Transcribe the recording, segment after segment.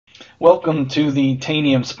Welcome to the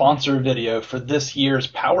Tanium sponsor video for this year's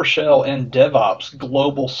PowerShell and DevOps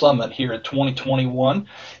Global Summit here in 2021.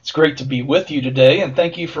 It's great to be with you today, and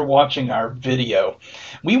thank you for watching our video.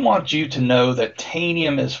 We want you to know that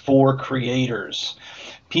Tanium is for creators.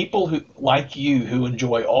 People who, like you, who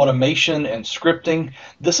enjoy automation and scripting.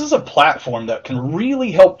 This is a platform that can really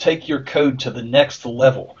help take your code to the next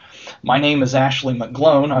level. My name is Ashley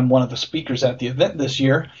McGlone. I'm one of the speakers at the event this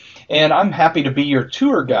year, and I'm happy to be your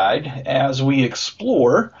tour guide as we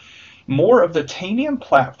explore more of the Tanium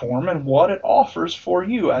platform and what it offers for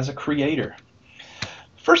you as a creator.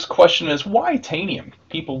 First question is, why Tanium?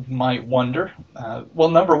 People might wonder. Well,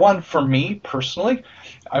 number one, for me personally,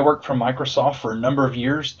 I worked for Microsoft for a number of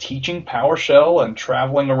years teaching PowerShell and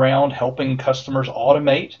traveling around helping customers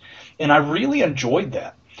automate, and I really enjoyed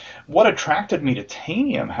that. What attracted me to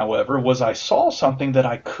Tanium, however, was I saw something that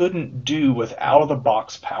I couldn't do with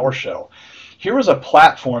out-of-the-box PowerShell. Here was a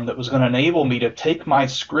platform that was going to enable me to take my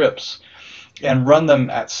scripts and run them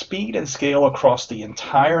at speed and scale across the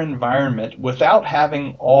entire environment without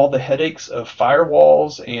having all the headaches of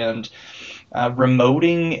firewalls and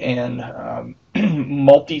remoting and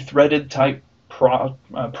multi-threaded type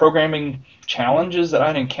programming challenges that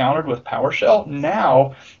I'd encountered with PowerShell.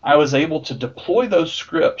 Now I was able to deploy those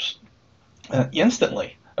scripts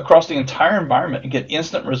instantly across the entire environment and get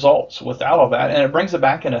instant results without all that, and it brings it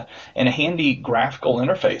back in a handy graphical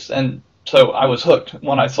interface. And so I was hooked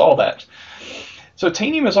when I saw that. So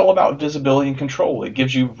Tanium is all about visibility and control. It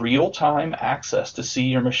gives you real-time access to see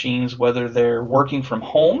your machines, whether they're working from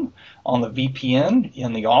home, on the VPN,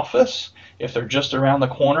 in the office, if they're just around the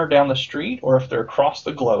corner down the street, or if they're across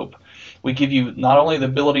the globe. We give you not only the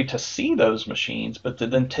ability to see those machines, but to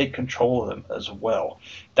then take control of them as well.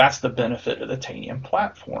 That's the benefit of the Tanium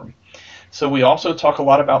platform. So we also talk a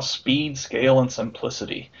lot about speed, scale, and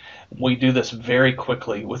simplicity. We do this very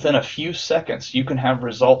quickly. Within a few seconds, you can have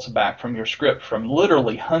results back from your script from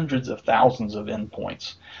literally hundreds of thousands of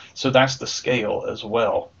endpoints. So that's the scale as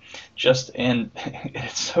well. And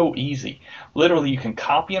it's so easy. Literally, you can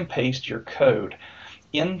copy and paste your code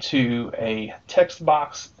into a text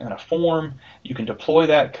box and a form. You can deploy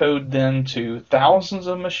that code then to thousands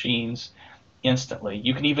of machines instantly.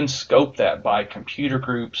 You can even scope that by computer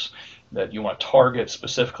groups that you want to target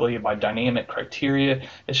specifically, by dynamic criteria.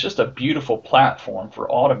 It's just a beautiful platform for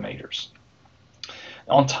automators.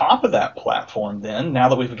 On top of that platform then, now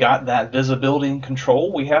that we've got that visibility and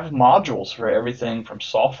control, we have modules for everything from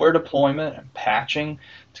software deployment and patching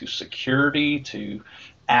to security to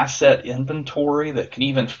asset inventory that can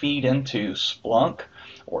even feed into Splunk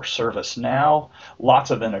or ServiceNow. Lots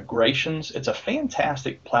of integrations. It's a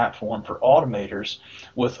fantastic platform for automators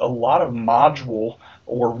with a lot of module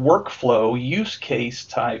or workflow use case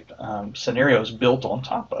type scenarios built on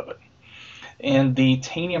top of it. And the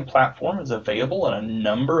Tanium platform is available in a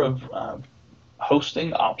number of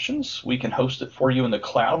hosting options. We can host it for you in the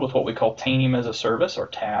cloud with what we call Tanium as a Service, or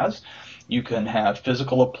TaaS. You can have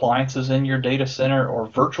physical appliances in your data center or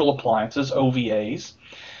virtual appliances, OVAs,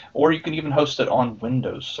 or you can even host it on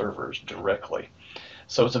Windows servers directly.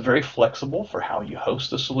 So it's very flexible for how you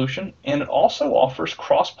host the solution, and it also offers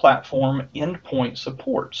cross-platform endpoint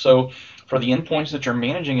support. So for the endpoints that you're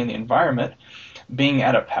managing in the environment, being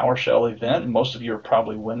at a PowerShell event, most of you are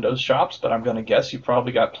probably Windows shops, but I'm going to guess you've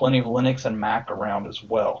probably got plenty of Linux and Mac around as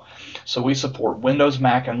well. So we support Windows,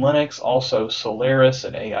 Mac, and Linux, also Solaris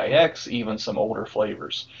and AIX, even some older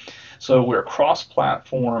flavors. So we're a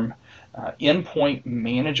cross-platform endpoint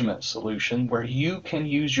management solution where you can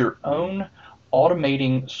use your own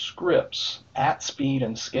automating scripts at speed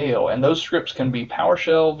and scale. And those scripts can be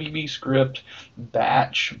PowerShell, VBScript,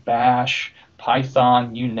 Batch, Bash,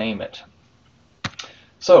 Python, you name it.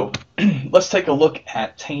 So let's take a look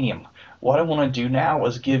at Tanium. What I want to do now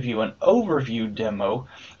is give you an overview demo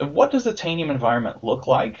of what does the Tanium environment look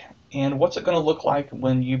like and what's it going to look like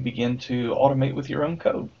when you begin to automate with your own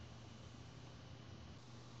code.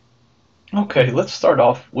 Okay, let's start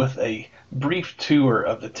off with a brief tour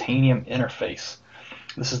of the Tanium interface.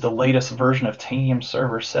 This is the latest version of Tanium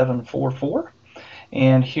Server 7.4.4.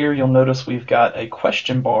 And here you'll notice we've got a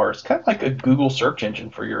question bar. It's kind of like a Google search engine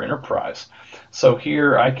for your enterprise. So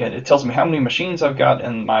here it tells me how many machines I've got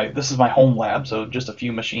in this is my home lab, so just a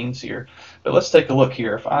few machines here. But let's take a look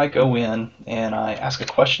here. If I go in and I ask a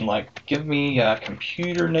question like, give me a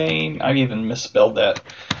computer name, I even misspelled that,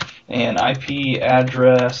 and IP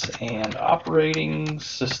address and operating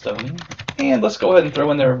system, and let's go ahead and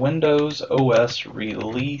throw in there Windows OS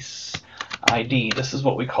release ID. This is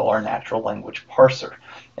what we call our natural language parser.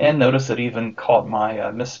 And notice it even caught my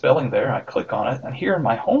misspelling there. I click on it, and here in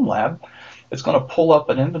my home lab, it's going to pull up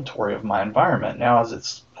an inventory of my environment. Now, as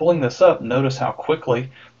it's pulling this up, notice how quickly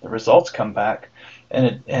the results come back.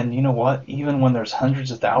 And you know what? Even when there's hundreds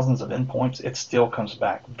of thousands of endpoints, it still comes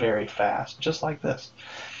back very fast, just like this.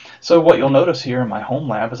 So what you'll notice here in my home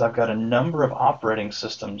lab is I've got a number of operating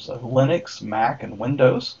systems of Linux, Mac, and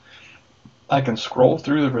Windows. I can scroll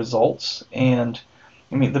through the results, and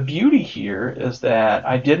I mean, the beauty here is that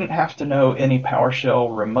I didn't have to know any PowerShell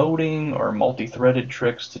remoting or multi-threaded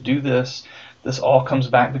tricks to do this. This all comes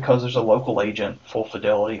back because there's a local agent, full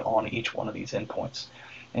fidelity, on each one of these endpoints.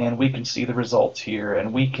 And we can see the results here,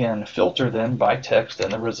 and we can filter them by text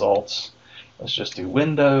in the results. Let's just do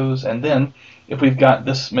Windows, and then if we've got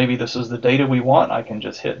this, maybe this is the data we want, I can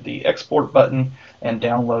just hit the export button and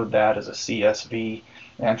download that as a CSV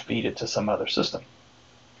and feed it to some other system.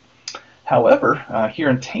 However,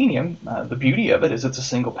 here in Tanium, the beauty of it is it's a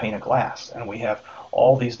single pane of glass, and we have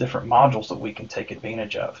all these different modules that we can take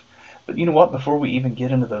advantage of. But you know what? Before we even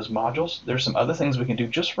get into those modules, there's some other things we can do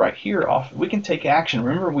just right here. We can take action.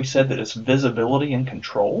 Remember we said that it's visibility and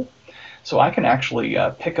control? So I can actually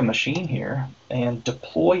pick a machine here and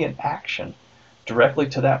deploy an action directly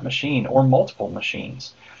to that machine or multiple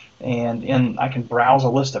machines. And I can browse a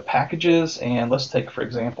list of packages, and let's take, for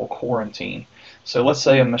example, quarantine. So let's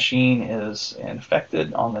say a machine is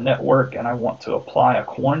infected on the network and I want to apply a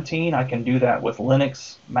quarantine. I can do that with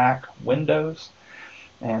Linux, Mac, Windows,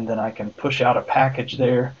 and then I can push out a package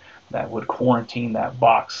there that would quarantine that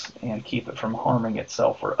box and keep it from harming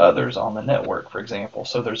itself or others on the network, for example.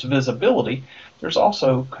 So there's visibility, there's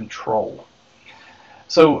also control.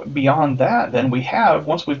 So beyond that, then we have,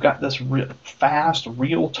 once we've got this fast,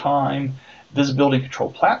 real-time visibility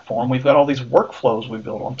control platform, we've got all these workflows we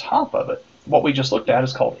build on top of it. What we just looked at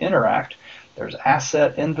is called Interact. There's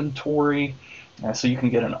asset inventory, so you can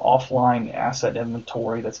get an offline asset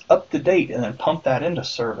inventory that's up to date and then pump that into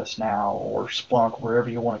ServiceNow or Splunk, wherever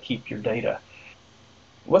you want to keep your data.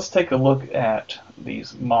 Let's take a look at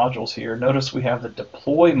these modules here. Notice we have the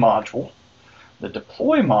deploy module. The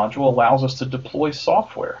deploy module allows us to deploy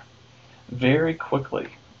software very quickly.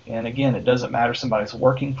 And again, it doesn't matter if somebody's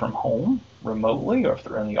working from home remotely or if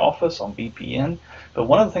they're in the office on VPN. But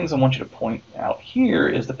one of the things I want you to point out here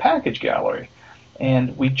is the package gallery.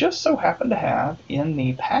 And we just so happen to have in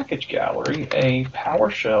the package gallery a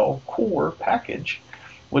PowerShell core package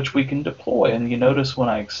which we can deploy. And you notice when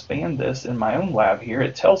I expand this in my own lab here,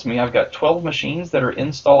 it tells me I've got 12 machines that are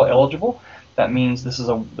install eligible. That means this is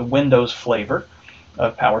the Windows flavor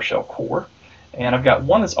of PowerShell core. And I've got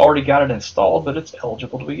one that's already got it installed, but it's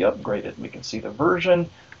eligible to be upgraded. We can see the version,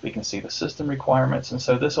 we can see the system requirements, and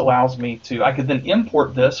so this allows me to, I could then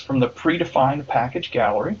import this from the predefined package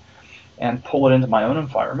gallery and pull it into my own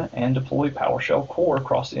environment and deploy PowerShell core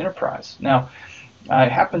across the enterprise. Now, I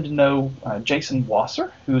happen to know Jason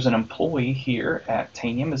Wasser, who's an employee here at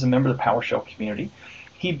Tanium, is a member of the PowerShell community.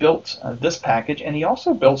 He built this package, and he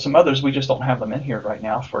also built some others. We just don't have them in here right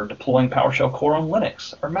now for deploying PowerShell core on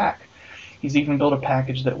Linux or Mac. He's even built a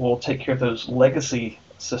package that will take care of those legacy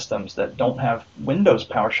systems that don't have Windows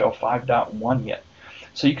PowerShell 5.1 yet.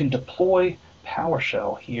 So you can deploy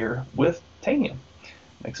PowerShell here with Tanium.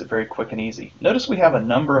 Makes it very quick and easy. Notice we have a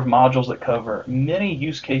number of modules that cover many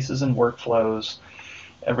use cases and workflows.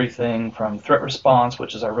 Everything from threat response,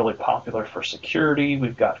 which is really popular for security.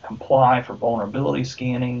 We've got comply for vulnerability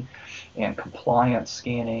scanning and compliance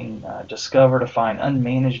scanning. Discover to find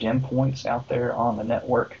unmanaged endpoints out there on the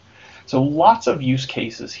network. So lots of use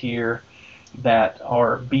cases here that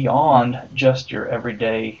are beyond just your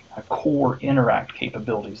everyday core Interact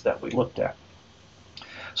capabilities that we looked at.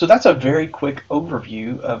 So that's a very quick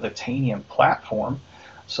overview of the Tanium platform.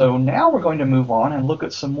 So now we're going to move on and look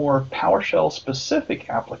at some more PowerShell specific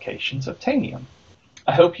applications of Tanium.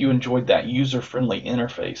 I hope you enjoyed that user-friendly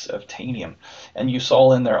interface of Tanium, and you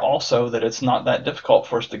saw in there also that it's not that difficult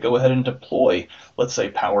for us to go ahead and deploy, let's say,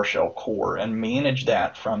 PowerShell core and manage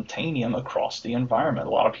that from Tanium across the environment.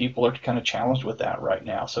 A lot of people are kind of challenged with that right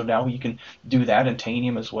now, so now you can do that in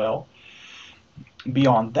Tanium as well.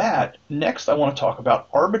 Beyond that, next I want to talk about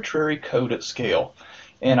arbitrary code at scale.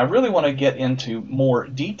 And I really want to get into more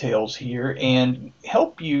details here and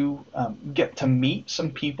help you get to meet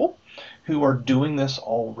some people who are doing this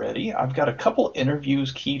already. I've got a couple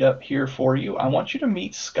interviews keyed up here for you. I want you to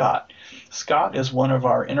meet Scott. Scott is one of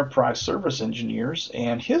our enterprise service engineers,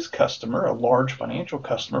 and his customer, a large financial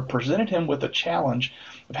customer, presented him with a challenge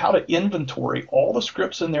of how to inventory all the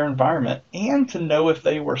scripts in their environment and to know if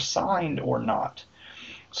they were signed or not.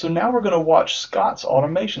 So now we're going to watch Scott's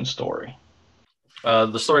automation story.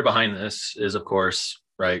 The story behind this is, of course,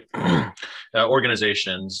 right,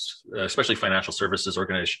 organizations, especially financial services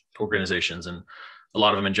organizations, and a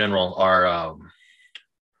lot of them in general are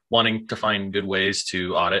wanting to find good ways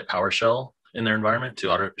to audit PowerShell in their environment,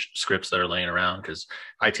 to audit scripts that are laying around, because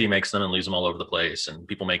IT makes them and leaves them all over the place, and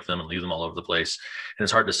people make them and leave them all over the place. And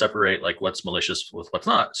it's hard to separate like what's malicious with what's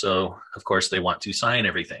not. So of course they want to sign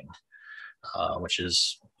everything, which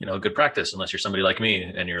is, a good practice unless you're somebody like me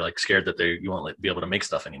and you're like scared that you won't be able to make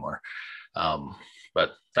stuff anymore.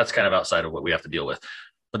 But that's kind of outside of what we have to deal with.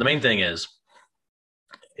 But the main thing is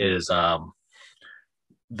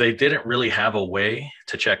they didn't really have a way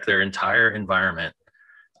to check their entire environment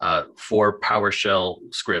for PowerShell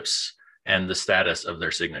scripts and the status of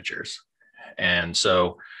their signatures. And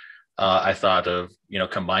so I thought of,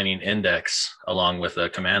 combining index along with a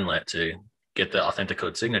commandlet to get the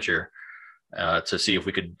authenticode signature to see if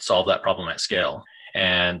we could solve that problem at scale.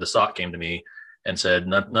 And the SOC came to me and said,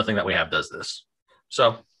 nothing that we have does this.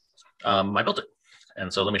 So I built it.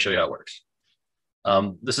 And so let me show you how it works.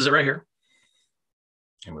 This is it right here.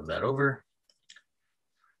 And move that over.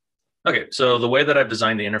 Okay, so the way that I've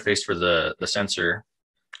designed the interface for the sensor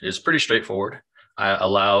is pretty straightforward. I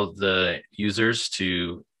allow the users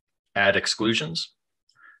to add exclusions.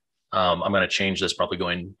 I'm going to change this probably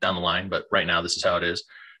going down the line, but right now this is how it is,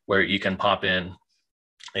 where you can pop in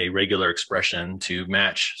a regular expression to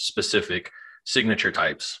match specific signature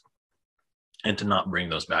types and to not bring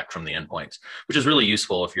those back from the endpoints, which is really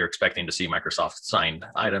useful if you're expecting to see Microsoft signed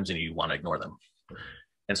items and you want to ignore them.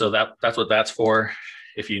 And so that's what that's for.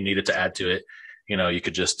 If you needed to add to it, you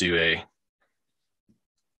could just do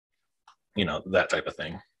that type of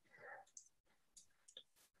thing,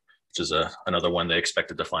 which is another one they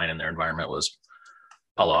expected to find in their environment was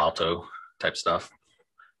Palo Alto type stuff.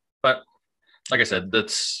 But like I said,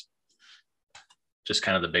 that's just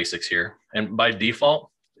kind of the basics here. And by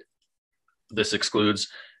default, this excludes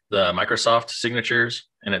the Microsoft signatures,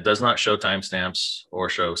 and it does not show timestamps or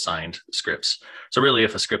show signed scripts. So really,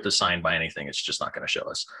 if a script is signed by anything, it's just not going to show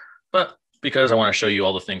us. But because I want to show you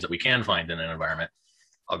all the things that we can find in an environment,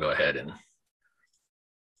 I'll go ahead and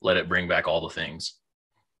let it bring back all the things.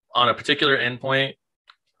 On a particular endpoint,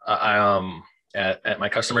 at my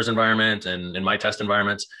customer's environment and in my test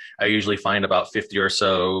environments, I usually find about 50 or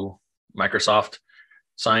so Microsoft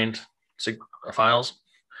signed files.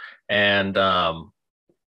 And, I'll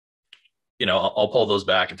pull those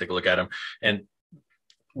back and take a look at them. And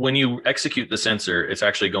when you execute the sensor, it's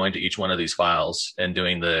actually going to each one of these files and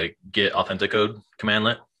doing the get authenticode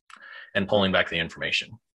commandlet and pulling back the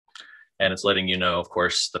information. And it's letting you know, of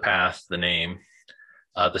course, the path, the name,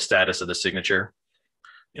 the status of the signature,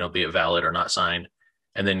 be it valid or not signed,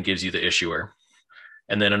 and then gives you the issuer.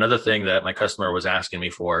 And then another thing that my customer was asking me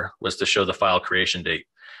for was to show the file creation date,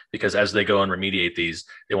 because as they go and remediate these,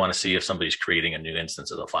 they want to see if somebody's creating a new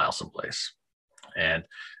instance of the file someplace. And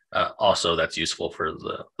also that's useful for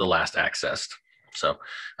the last accessed. So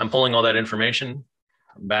I'm pulling all that information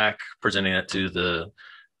back, presenting it to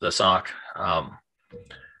the SOC.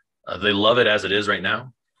 They love it as it is right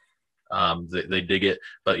now. They dig it,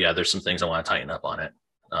 but yeah, there's some things I want to tighten up on it,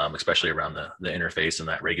 especially around the interface and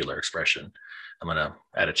that regular expression. I'm going to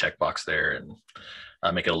add a checkbox there and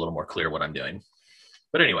make it a little more clear what I'm doing.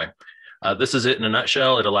 But anyway, this is it in a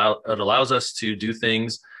nutshell. It allows us to do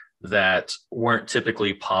things that weren't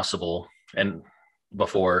typically possible and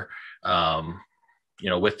before,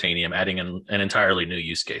 with Tanium, adding an entirely new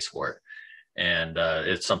use case for it. And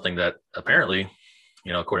it's something that apparently,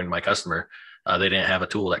 according to my customer, they didn't have a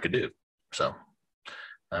tool that could do. So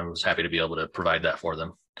I was happy to be able to provide that for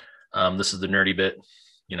them. This is the nerdy bit,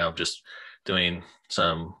 just doing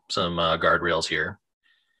some guardrails here,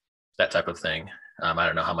 that type of thing. I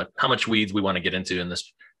don't know how much weeds we want to get into in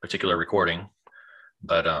this particular recording,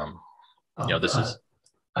 but this is.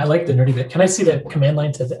 I like the nerdy bit. Can I see the command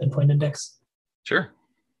line to the endpoint index? Sure.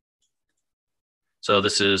 So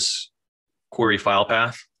this is query file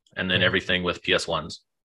path, and then everything with PS1s.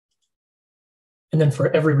 And then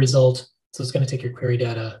for every result, so it's going to take your query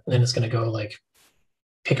data, and then it's going to go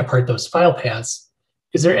pick apart those file paths.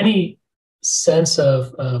 Is there any sense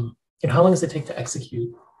of how long does it take to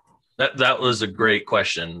execute? That was a great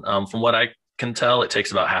question. From what I can tell, it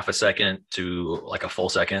takes about half a second to a full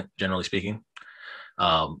second, generally speaking.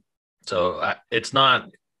 So it's not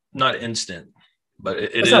instant, but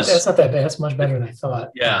it is. That's not that bad. That's much better than I thought.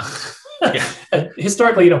 Yeah. Yeah.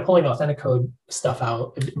 Historically, pulling authenticode stuff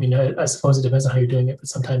out, I mean, I suppose it depends on how you're doing it, but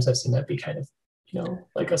sometimes I've seen that be kind of,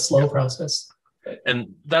 like a slow process.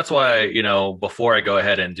 And that's why, before I go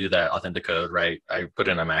ahead and do that authenticode, right, I put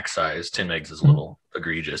in a max size. 10 megs is a little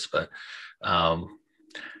egregious, but,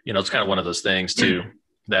 it's kind of one of those things too,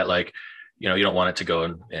 that you don't want it to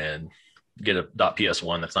go and get a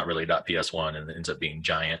 .ps1 that's not really .ps1 and it ends up being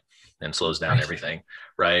giant and slows down everything,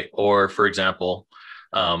 right? Or for example,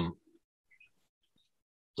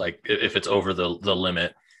 like if it's over the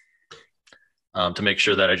limit, to make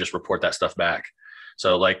sure that I just report that stuff back.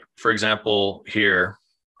 So like, for example, here,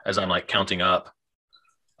 as I'm like counting up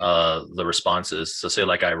the responses, so say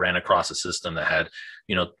like I ran across a system that had,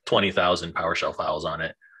 20,000 PowerShell files on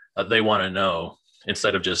it. They want to know,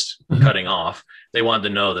 instead of just cutting off, they wanted to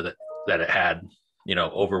know that it had,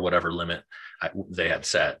 over whatever limit they had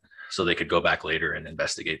set, so they could go back later and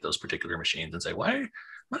investigate those particular machines and say, why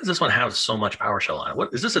does this one have so much PowerShell on it?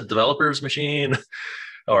 What is this, a developer's machine?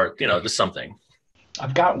 Or, just something.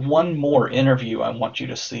 I've got one more interview I want you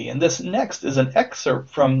to see, and this next is an excerpt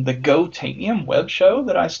from the Go Tanium web show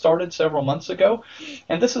that I started several months ago.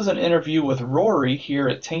 And this is an interview with Rory here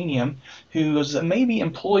at Tanium, who is maybe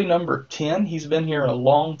employee number 10. He's been here a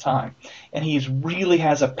long time, and he really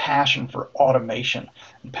has a passion for automation,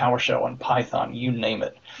 and PowerShell and Python, you name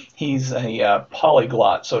it. He's a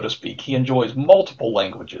polyglot, so to speak. He enjoys multiple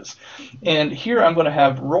languages. And here I'm going to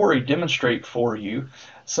have Rory demonstrate for you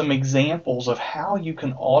some examples of how you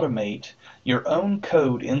can automate your own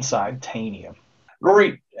code inside Tanium.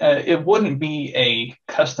 Rory, it wouldn't be a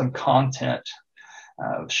custom content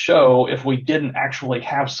show if we didn't actually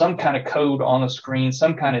have some kind of code on the screen,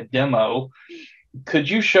 some kind of demo. Could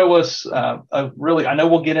you show us I know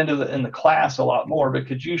we'll get into in the class a lot more, but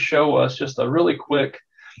could you show us just a really quick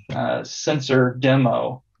sensor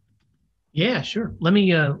demo? Yeah, sure. Let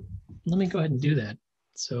me go ahead and do that.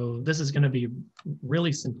 So this is going to be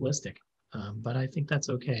really simplistic, but I think that's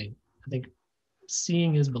okay. I think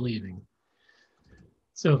seeing is believing.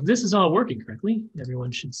 So if this is all working correctly,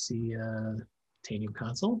 everyone should see Tanium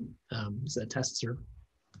console. It's a test server.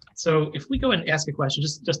 So if we go and ask a question,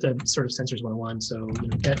 just a sort of sensors 101. So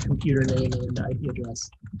get computer name and IP address.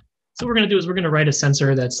 So what we're going to do is we're going to write a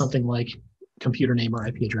sensor that's something like computer name or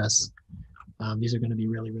IP address. These are going to be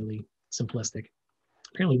really, really simplistic.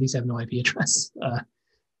 Apparently these have no IP address.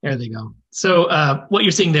 There they go. So what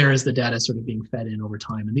you're seeing there is the data sort of being fed in over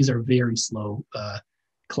time. And these are very slow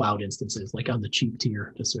cloud instances, like on the cheap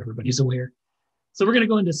tier, just so everybody's aware. So we're going to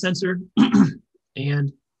go into sensor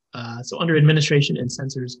and so under administration and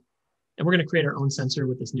sensors, and we're going to create our own sensor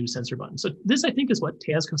with this new sensor button. So this, I think, is what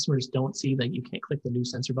TAS customers don't see, that you can't click the new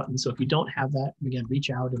sensor button. So if you don't have that, again, reach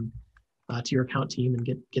out and to your account team and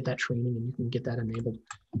get that training, and you can get that enabled.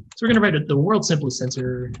 So we're going to write the world's simplest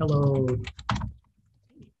sensor, hello.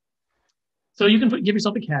 So you can give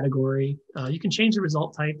yourself a category. You can change the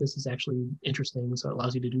result type. This is actually interesting. So it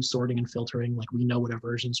allows you to do sorting and filtering. Like, we know what a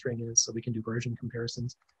version string is, so we can do version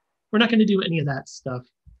comparisons. We're not going to do any of that stuff.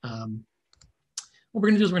 What we're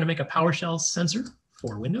going to do is we're going to make a PowerShell sensor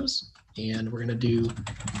for Windows, and we're going to do,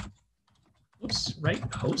 write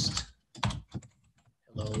host,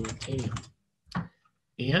 hello Tanium.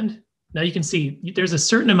 And now you can see there's a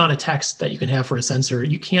certain amount of text that you can have for a sensor.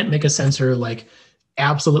 You can't make a sensor like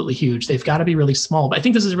absolutely huge. They've got to be really small. But I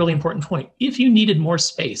think this is a really important point. If you needed more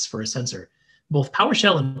space for a sensor, both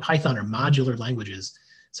PowerShell and Python are modular languages.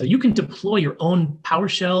 So you can deploy your own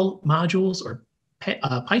PowerShell modules or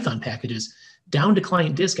Python packages down to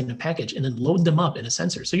client disk in a package and then load them up in a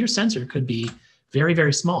sensor. So your sensor could be very,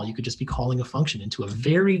 very small. You could just be calling a function into a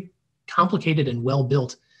very complicated and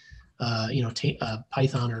well-built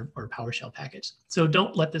Python or PowerShell package. So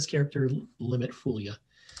don't let this character limit fool you.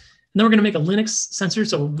 And then we're going to make a Linux sensor.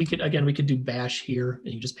 So we could do bash here,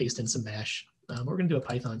 and you just paste in some bash. We're going to do a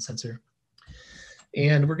Python sensor.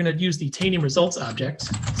 And we're going to use the Tanium results object.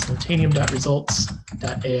 So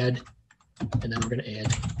tanium.results.add, and then we're going to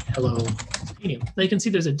add hello Tanium. Now you can see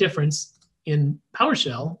there's a difference. In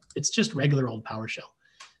PowerShell, it's just regular old PowerShell.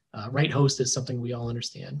 Write host is something we all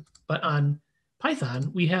understand. But on Python,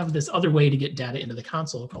 we have this other way to get data into the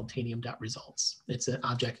console called tanium.results. It's an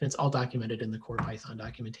object, and it's all documented in the core Python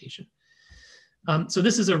documentation. So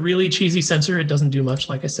this is a really cheesy sensor. It doesn't do much,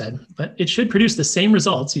 like I said, but it should produce the same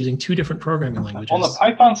results using two different programming languages. On the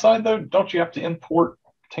Python side, though, don't you have to import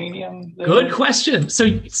Tanium there? Good question.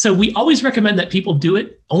 So we always recommend that people do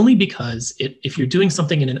it only because if you're doing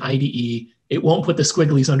something in an IDE, it won't put the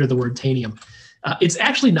squigglies under the word Tanium. It's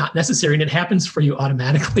actually not necessary, and it happens for you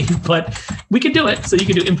automatically, but we could do it. So you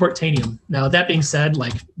can do import Tanium. Now, that being said,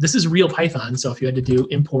 like, this is real Python. So if you had to do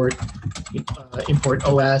import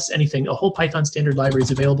OS, anything, a whole Python standard library is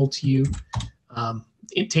available to you.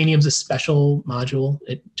 Tanium's a special module.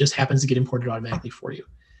 It just happens to get imported automatically for you.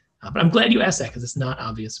 But I'm glad you asked that, because it's not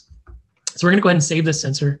obvious. So we're going to go ahead and save this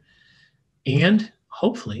sensor. And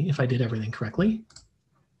hopefully, if I did everything correctly,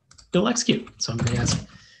 it'll execute. So I'm going to ask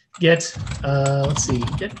get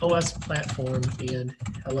OS platform and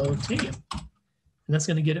hello Tanium. And that's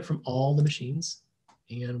going to get it from all the machines.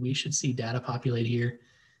 And we should see data populate here.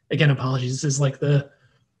 Again, apologies. This is like the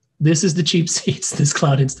this is the cheap seats, this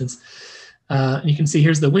cloud instance. And you can see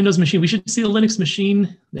here's the Windows machine. We should see the Linux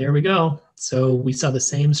machine. There we go. So we saw the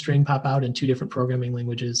same string pop out in 2 different programming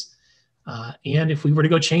languages. And if we were to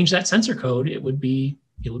go change that sensor code, it would be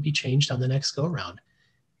changed on the next go around.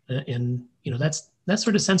 And that's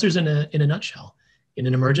sort of sensors in a nutshell. In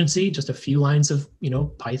an emergency, just a few lines of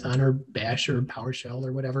Python or Bash or PowerShell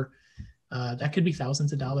or whatever. That could be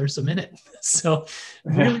thousands of dollars a minute. So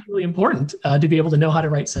really, really important to be able to know how to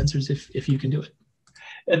write sensors if you can do it.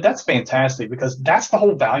 And that's fantastic, because that's the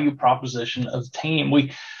whole value proposition of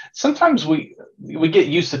Tanium. Sometimes we get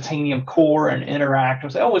used to Tanium Core and Interact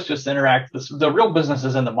and say, oh, it's just Interact. The real business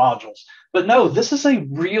is in the modules. But no, this is a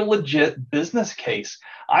real legit business case.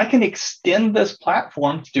 I can extend this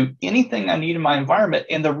platform to do anything I need in my environment.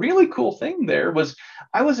 And the really cool thing there was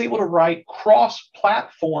I was able to write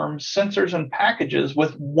cross-platform sensors and packages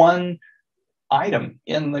with one item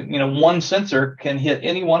in the, one sensor can hit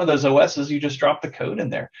any one of those OSs. You just drop the code in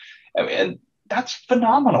there. And that's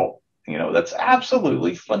phenomenal. That's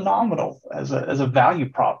absolutely phenomenal as a value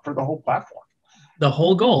prop for the whole platform. The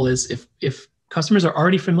whole goal is if customers are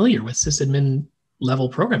already familiar with sysadmin level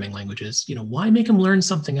programming languages, why make them learn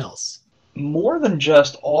something else? More than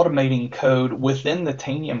just automating code within the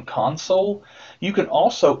Tanium console, you can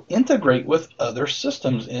also integrate with other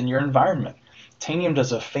systems in your environment. Tanium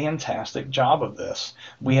does a fantastic job of this.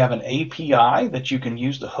 We have an API that you can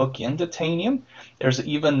use to hook into Tanium. There's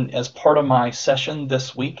even, as part of my session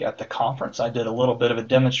this week at the conference, I did a little bit of a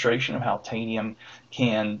demonstration of how Tanium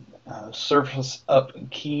can surface up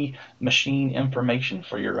key machine information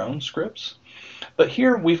for your own scripts. But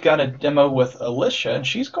here we've got a demo with Alicia, and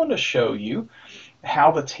she's going to show you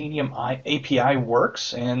how the Tanium API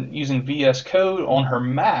works, and using VS Code on her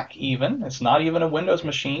Mac even. It's not even a Windows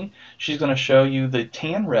machine. She's going to show you the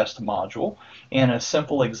TanRest module and a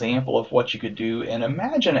simple example of what you could do. And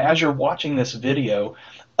imagine, as you're watching this video,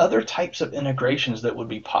 other types of integrations that would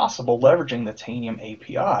be possible leveraging the Tanium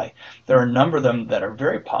API. There are a number of them that are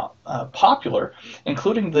very popular,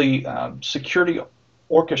 including the security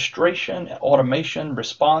orchestration, automation,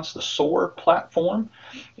 response, the SOAR platform.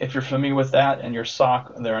 If you're familiar with that and your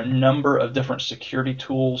SOC, there are a number of different security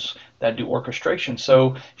tools that do orchestration.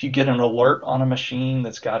 So if you get an alert on a machine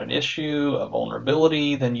that's got an issue, a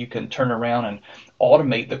vulnerability, then you can turn around and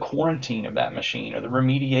automate the quarantine of that machine or the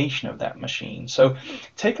remediation of that machine. So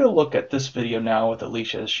take a look at this video now with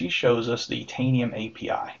Alicia as she shows us the Tanium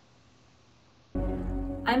API.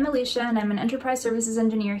 I'm Alicia, and I'm an enterprise services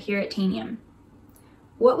engineer here at Tanium.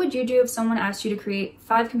 What would you do if someone asked you to create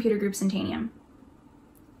 5 computer groups in Tanium?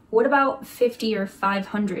 What about 50 or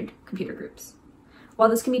 500 computer groups? While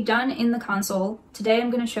this can be done in the console, today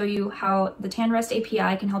I'm going to show you how the TanRest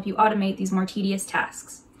API can help you automate these more tedious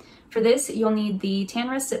tasks. For this, you'll need the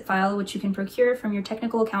TanRest zip file, which you can procure from your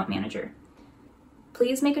technical account manager.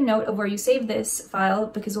 Please make a note of where you save this file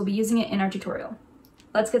because we'll be using it in our tutorial.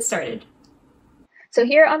 Let's get started. So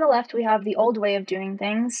here on the left, we have the old way of doing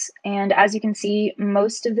things. And as you can see,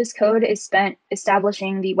 most of this code is spent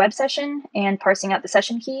establishing the web session and parsing out the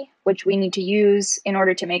session key, which we need to use in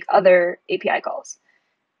order to make other API calls.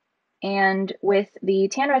 And with the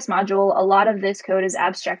TanRest module, a lot of this code is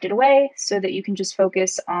abstracted away so that you can just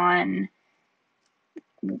focus on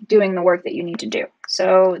doing the work that you need to do.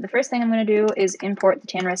 So the first thing I'm going to do is import the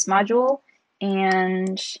TanRest module.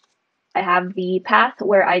 And I have the path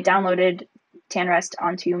where I downloaded TanRest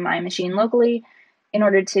onto my machine locally. In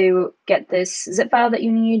order to get this zip file that you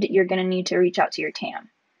need, you're going to need to reach out to your TAM.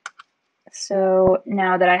 So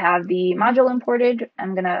now that I have the module imported,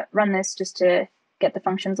 I'm going to run this just to get the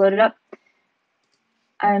functions loaded up.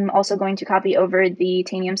 I'm also going to copy over the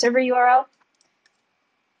Tanium server URL,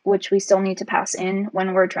 which we still need to pass in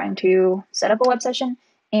when we're trying to set up a web session.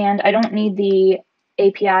 And I don't need the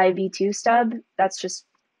API v2 stub. That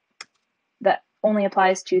only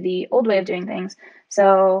applies to the old way of doing things.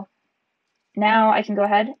 So now I can go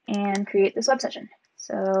ahead and create this web session.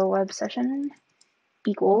 So web session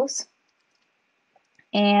equals,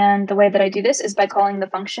 and the way that I do this is by calling the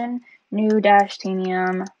function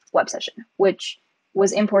new-tanium web session, which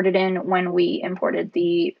was imported in when we imported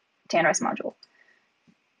the TanRest module.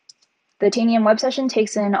 The Tanium web session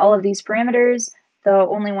takes in all of these parameters. The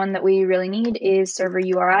only one that we really need is server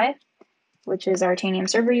URI, which is our Tanium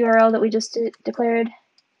server URL that we just declared.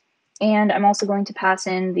 And I'm also going to pass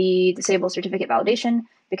in the disable certificate validation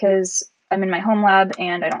because I'm in my home lab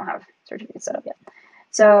and I don't have certificates set up yet.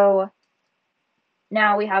 So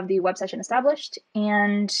now we have the web session established,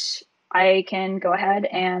 and I can go ahead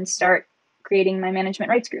and start creating my management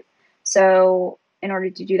rights group. So in order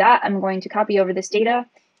to do that, I'm going to copy over this data,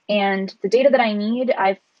 and the data that I need,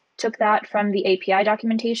 I've took that from the API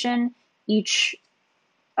documentation. Each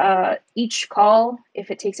call,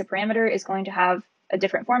 if it takes a parameter, is going to have a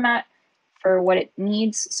different format for what it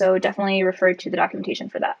needs. So definitely refer to the documentation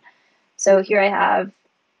for that. So here I have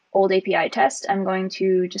old API test. I'm going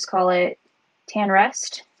to just call it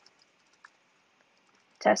tanrest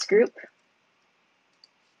test group.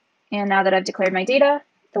 And now that I've declared my data,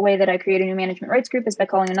 the way that I create a new management rights group is by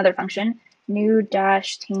calling another function,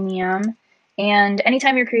 new-tanium. And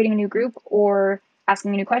anytime you're creating a new group or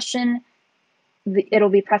asking a new question, it'll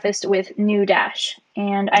be prefaced with new dash.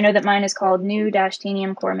 And I know that mine is called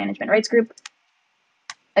new-tanium core management rights group.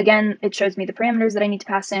 Again, it shows me the parameters that I need to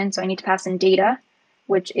pass in. So I need to pass in data,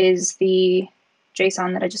 which is the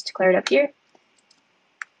JSON that I just declared up here.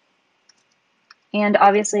 And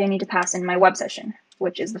obviously I need to pass in my web session,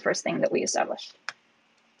 which is the first thing that we established.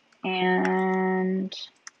 And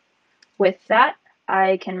with that,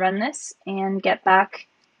 I can run this and get back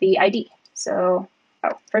the ID. So,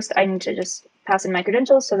 first I need to just pass in my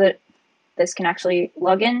credentials so that this can actually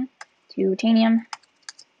log in to Tanium.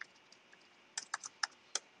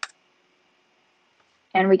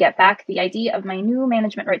 And we get back the ID of my new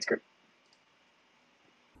management rights group.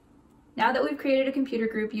 Now that we've created a computer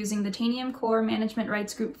group using the Tanium core management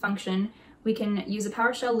rights group function, we can use a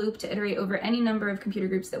PowerShell loop to iterate over any number of computer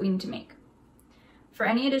groups that we need to make. For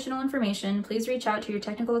any additional information, please reach out to your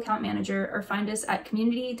technical account manager or find us at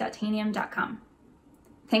community.tanium.com.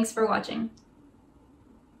 Thanks for watching.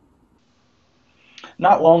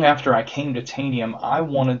 Not long after I came to Tanium, I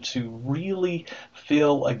wanted to really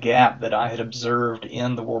fill a gap that I had observed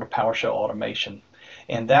in the world of PowerShell automation.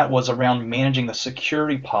 And that was around managing the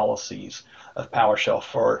security policies of PowerShell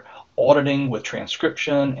for auditing with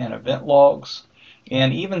transcription and event logs,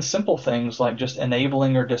 and even simple things like just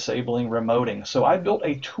enabling or disabling remoting. So I built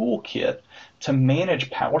a toolkit to manage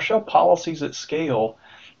PowerShell policies at scale.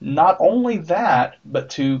 Not only that, but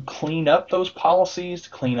to clean up those policies, to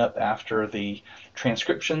clean up after the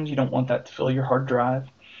transcriptions. You don't want that to fill your hard drive.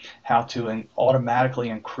 How to automatically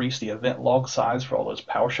increase the event log size for all those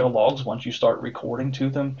PowerShell logs once you start recording to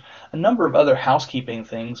them. A number of other housekeeping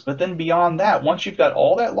things. But then beyond that, once you've got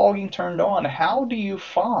all that logging turned on, how do you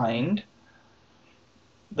find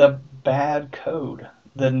the bad code,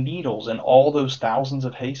 the needles in all those thousands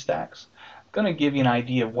of haystacks? I'm going to give you an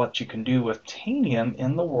idea of what you can do with Tanium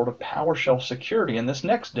in the world of PowerShell security in this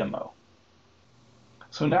next demo.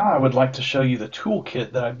 So now I would like to show you the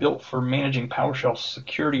toolkit that I built for managing PowerShell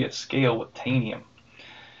security at scale with Tanium.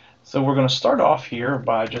 So we're going to start off here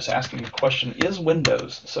by just asking the question, is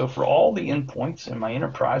Windows? So for all the endpoints in my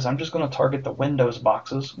enterprise, I'm just going to target the Windows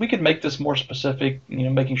boxes. We could make this more specific,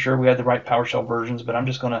 making sure we had the right PowerShell versions, but I'm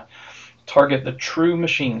just going to target the true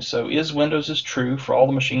machines. So is Windows is true for all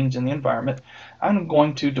the machines in the environment. I'm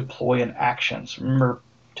going to deploy an actions. Remember,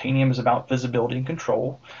 Tanium is about visibility and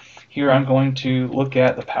control. Here I'm going to look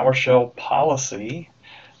at the PowerShell policy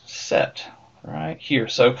set right here.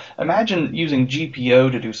 So imagine using GPO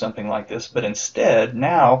to do something like this, but instead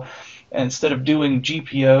of doing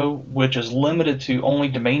GPO, which is limited to only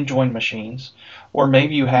domain joined machines, or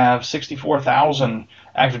maybe you have 64,000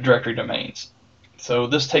 Active Directory domains. So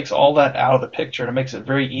this takes all that out of the picture and it makes it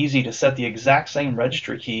very easy to set the exact same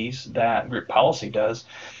registry keys that group policy does.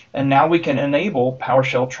 And now we can enable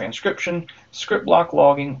PowerShell transcription, script block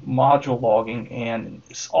logging, module logging, and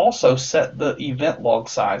also set the event log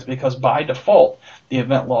size, because by default, the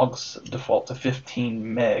event logs default to 15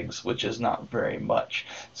 megs, which is not very much.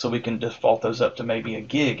 So we can default those up to maybe a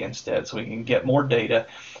gig instead, so we can get more data.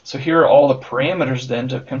 So here are all the parameters then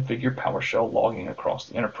to configure PowerShell logging across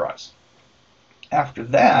the enterprise. After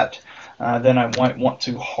that, then I might want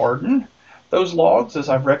to harden those logs as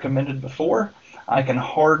I've recommended before. I can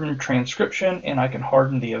harden transcription and I can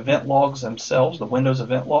harden the event logs themselves, the Windows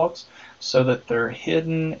event logs, so that they're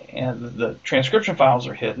hidden and the transcription files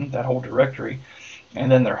are hidden, that whole directory,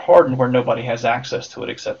 and then they're hardened where nobody has access to it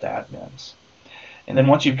except admins. And then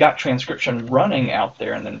once you've got transcription running out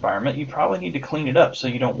there in the environment, you probably need to clean it up so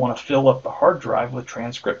you don't want to fill up the hard drive with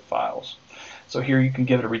transcript files. So here you can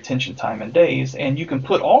give it a retention time in days, and you can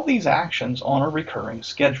put all these actions on a recurring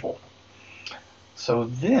schedule. So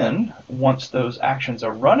then, once those actions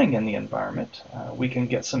are running in the environment, we can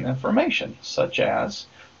get some information, such as,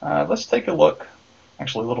 let's take a look,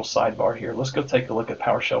 actually a little sidebar here, let's go take a look at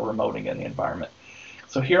PowerShell remoting in the environment.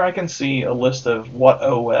 So here I can see a list of what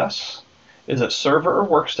OS, is it server or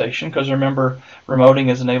workstation, because remember,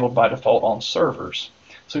 remoting is enabled by default on servers.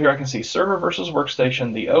 So here I can see server versus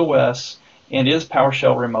workstation, the OS, and is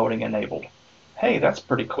PowerShell remoting enabled. Hey, that's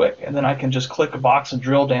pretty quick. And then I can just click a box and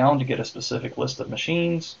drill down to get a specific list of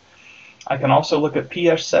machines. I can also look at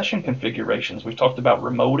PS session configurations. We talked about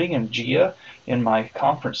remoting and GIA in my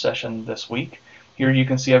conference session this week. Here you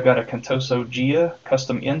can see I've got a Contoso GIA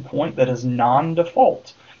custom endpoint that is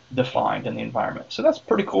non-default defined in the environment. So that's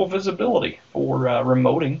pretty cool visibility for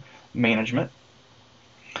remoting management.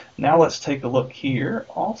 Now let's take a look here.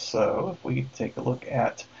 Also, if we take a look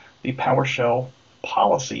at the PowerShell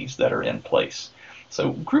policies that are in place.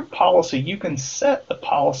 So group policy, you can set the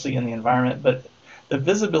policy in the environment, but the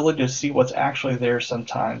visibility to see what's actually there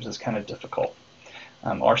sometimes is kind of difficult.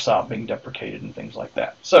 RSOP being deprecated and things like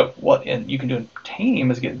that. So what you can do in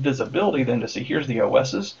Tanium is get visibility then to see here's the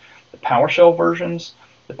OSs, the PowerShell versions,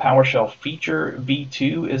 the PowerShell feature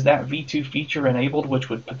v2. Is that v2 feature enabled, which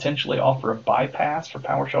would potentially offer a bypass for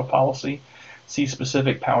PowerShell policy? See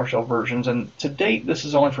specific PowerShell versions. And to date, this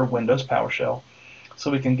is only for Windows PowerShell. So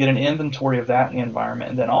we can get an inventory of that in the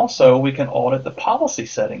environment. And then also we can audit the policy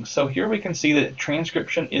settings. So here we can see that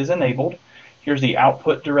transcription is enabled. Here's the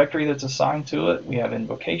output directory that's assigned to it. We have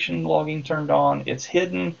invocation logging turned on. It's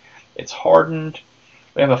hidden. It's hardened.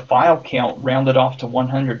 We have a file count rounded off to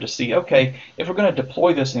 100 to see, okay, if we're going to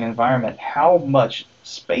deploy this in the environment, how much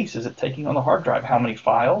space is it taking on the hard drive? How many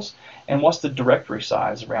files? And what's the directory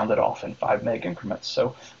size rounded off in 5 meg increments?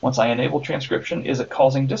 So once I enable transcription, is it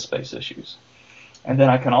causing disk space issues? And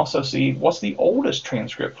then I can also see what's the oldest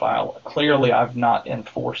transcript file. Clearly, I've not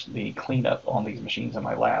enforced the cleanup on these machines in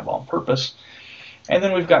my lab on purpose. And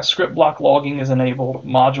then we've got script block logging is enabled,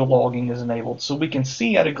 module logging is enabled, so we can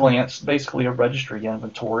see at a glance basically a registry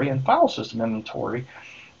inventory and file system inventory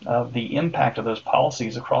of the impact of those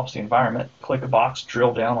policies across the environment. Click a box,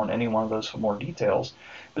 drill down on any one of those for more details.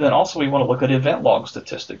 But then also we want to look at event log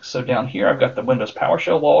statistics. So down here I've got the Windows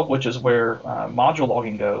PowerShell log, which is where module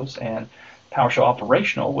logging goes, and PowerShell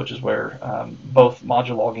operational, which is where both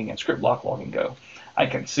module logging and script block logging go. I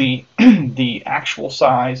can see the actual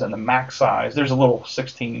size and the max size. There's a little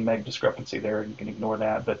 16 meg discrepancy there. You can ignore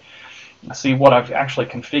that, but see what I've actually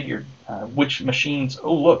configured. Which machines,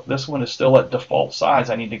 oh look, this one is still at default size.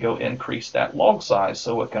 I need to go increase that log size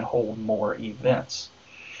so it can hold more events.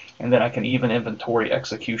 And then I can even inventory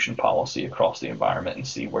execution policy across the environment and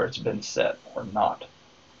see where it's been set or not.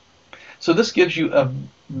 So this gives you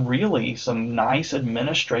really some nice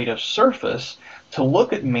administrative surface to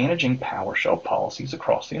look at managing PowerShell policies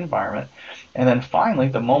across the environment. And then finally,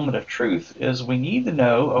 the moment of truth is we need to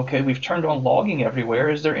know, okay, we've turned on logging everywhere.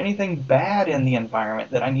 Is there anything bad in the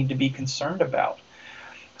environment that I need to be concerned about?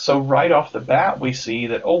 So right off the bat, we see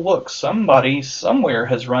that, oh, look, somebody somewhere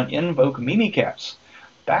has run invoke mimikatz.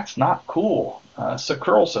 That's not cool.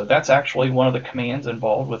 Securlsa, that's actually one of the commands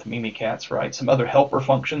involved with mimikatz, right? Some other helper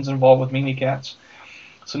functions involved with mimikatz.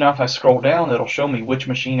 So now if I scroll down, it'll show me which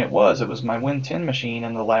machine it was. It was my Win10 machine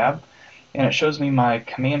in the lab, and it shows me my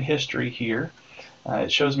command history here.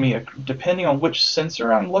 It shows me, depending on which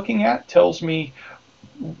sensor I'm looking at, tells me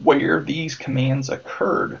where these commands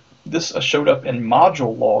occurred. This showed up in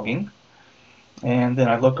module logging, and then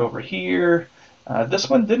I look over here. This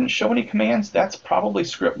one didn't show any commands. That's probably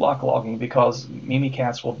script block logging because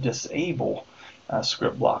mimikatz will disable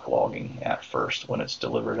script block logging at first when it's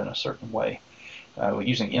delivered in a certain way,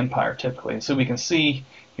 using Empire typically. And so we can see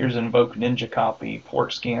here's invoke ninja copy,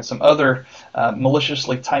 port scan, some other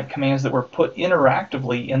maliciously typed commands that were put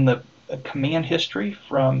interactively in the command history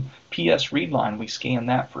from PS readline. We scan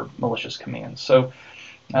that for malicious commands. So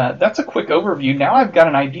that's a quick overview. Now I've got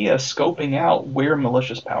an idea scoping out where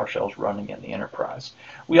malicious PowerShell is running in the enterprise.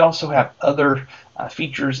 We also have other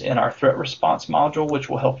features in our threat response module which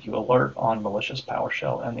will help you alert on malicious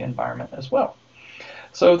PowerShell and the environment as well.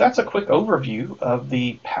 So that's a quick overview of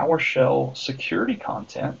the PowerShell security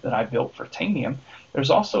content that I built for Tanium. There's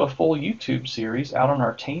also a full YouTube series out on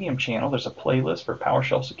our Tanium channel. There's a playlist for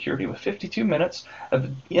PowerShell security with 52 minutes of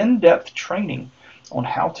in-depth training on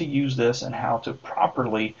how to use this and how to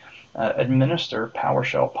properly administer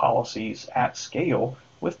PowerShell policies at scale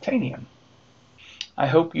with Tanium. I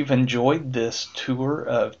hope you've enjoyed this tour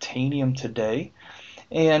of Tanium today.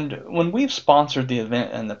 And when we've sponsored the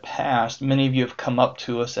event in the past, many of you have come up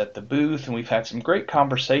to us at the booth and we've had some great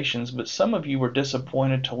conversations, but some of you were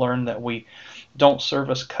disappointed to learn that we don't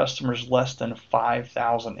service customers less than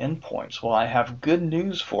 5,000 endpoints. Well, I have good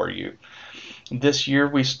news for you. This year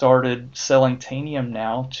we started selling Tanium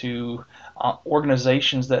now to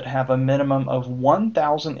organizations that have a minimum of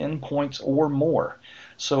 1,000 endpoints or more.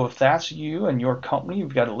 So if that's you and your company,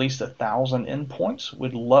 you've got at least 1,000 endpoints,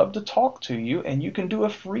 we'd love to talk to you, and you can do a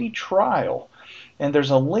free trial. And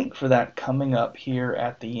there's a link for that coming up here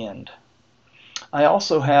at the end. I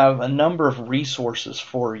also have a number of resources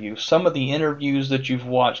for you. Some of the interviews that you've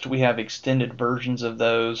watched, we have extended versions of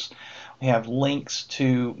those. We have links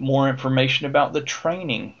to more information about the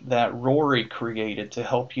training that Rory created to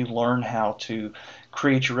help you learn how to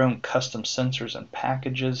create your own custom sensors and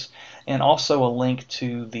packages, and also a link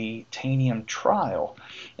to the Tanium trial.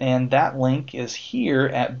 And that link is here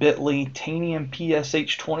at bit.ly Tanium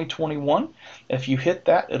PSH 2021. If you hit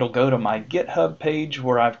that, it'll go to my GitHub page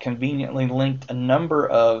where I've conveniently linked a number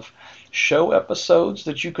of show episodes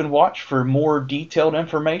that you can watch for more detailed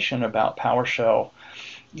information about PowerShell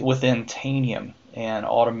within Tanium and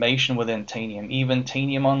automation within Tanium, even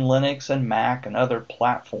Tanium on Linux and Mac and other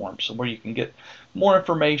platforms, where you can get more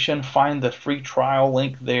information. Find the free trial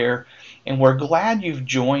link there. And we're glad you've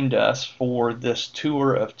joined us for this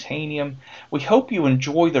tour of Tanium. We hope you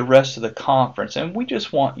enjoy the rest of the conference, and we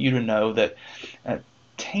just want you to know that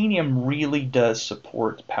Tanium really does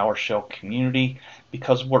support the PowerShell community,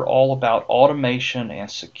 because we're all about automation and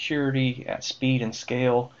security at speed and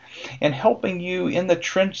scale, and helping you in the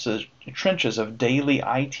trenches of daily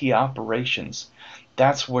IT operations.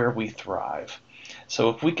 That's where we thrive. So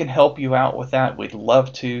if we can help you out with that, we'd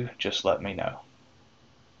love to. Just let me know.